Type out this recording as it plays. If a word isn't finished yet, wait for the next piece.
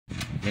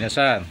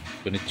Minasan,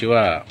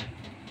 konnichiwa.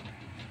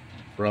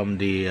 From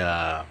the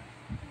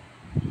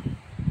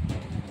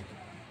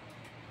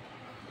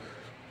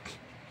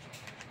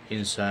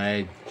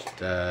inside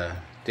the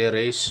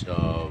terrace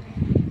of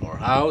our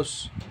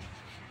house.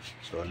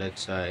 So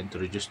let's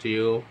introduce to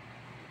you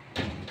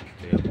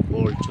the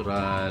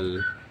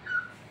cultural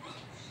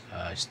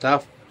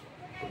stuff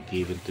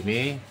given to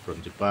me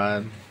from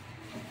Japan.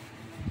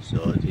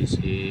 So this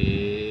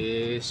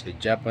is a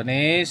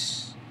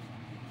Japanese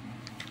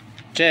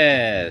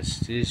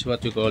chess. This is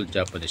what we call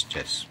Japanese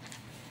chess.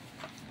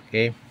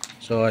 Okay,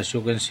 so as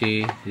you can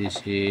see, this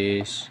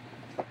is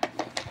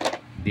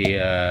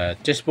the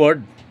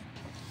chessboard.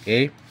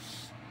 Okay,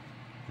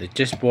 the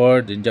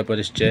chessboard in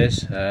Japanese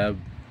chess have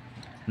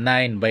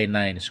 9 by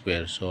 9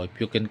 squares. So if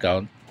you can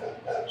count,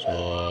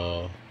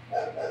 so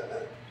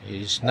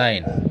it's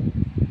 9.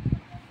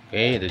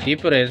 Okay, the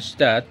difference is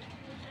that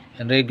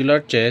in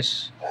regular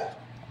chess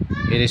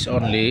it is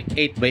only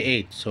 8 by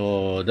 8.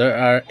 So there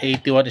are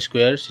 81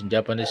 squares in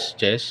Japanese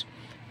chess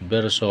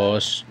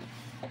versus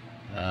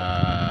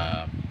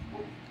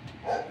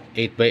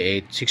 8 by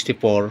 8,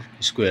 64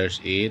 squares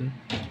in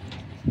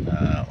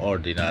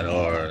ordinary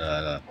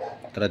or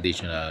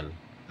traditional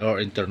or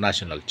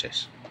international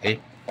chess. Okay,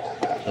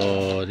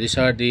 so these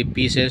are the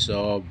pieces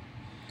of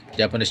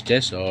Japanese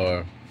chess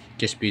or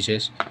chess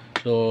pieces.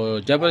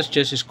 So Japanese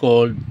chess is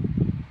called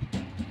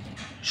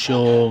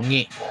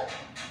shogi.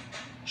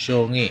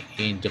 Shogi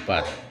in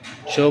Japan.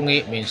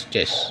 Shogi means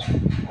chess.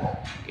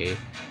 Okay,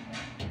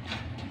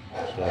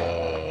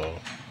 so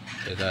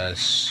let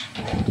us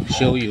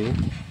show you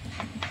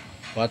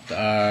what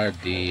are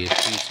the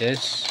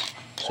pieces.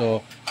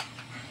 So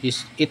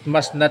it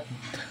must not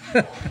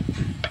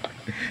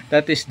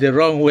that is the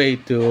wrong way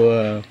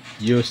to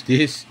use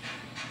this.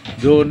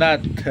 Do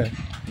not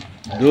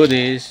do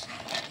this.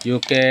 You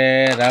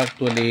can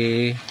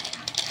actually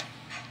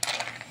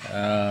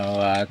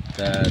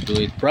do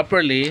it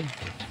properly.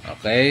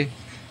 Okay,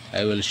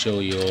 I will show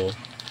you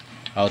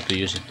how to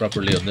use it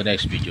properly on the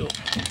next video.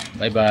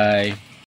 Bye bye.